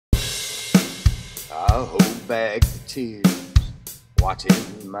I'll hold back the tears,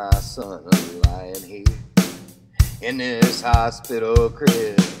 watching my son lying here in this hospital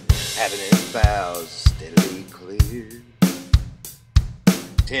crib, having his bowels steadily cleared.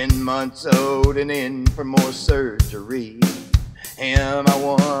 10 months old and in for more surgery. Him I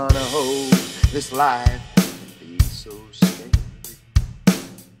wanna hold, this life can be so scary.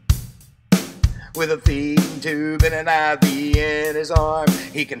 With a feeding tube and an IV in his arm,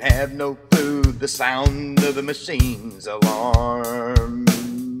 he can have no food, the sound of the machine's alarm.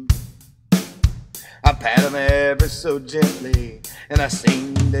 I pat him ever so gently, and I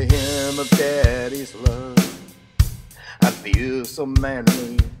sing to him of Daddy's love. I feel so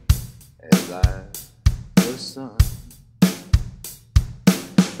manly as I a son.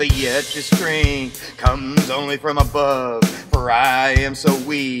 But yet your strength comes only from above, for I am so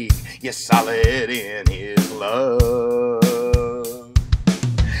weak, yet solid in His love.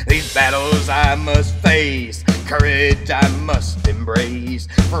 These battles I must face, courage I must embrace,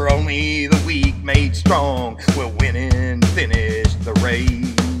 for only the weak made strong will win and finish the race.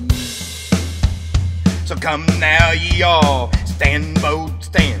 So come now ye all, stand bold,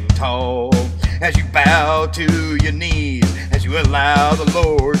 stand tall, as you bow to your knees, as you allow the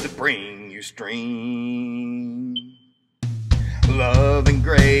Lord to bring you strength. Love and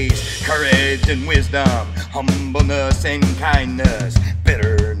grace, courage and wisdom, humbleness and kindness,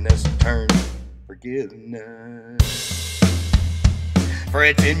 bitterness turned forgiveness. For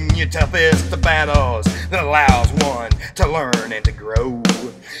it's in your toughest of battles that allows one to learn and to grow.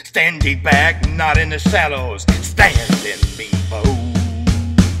 Stand ye back, not in the shadows, stand and be bold.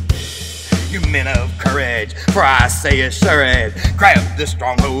 You men of courage, for I say assured, grab the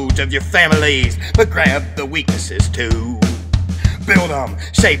strongholds of your families, but grab the weaknesses too. Build them,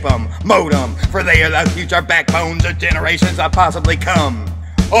 shape them, mold them, for they are the future backbones of generations that possibly come.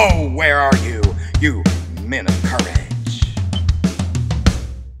 Oh, where are you, you men of courage?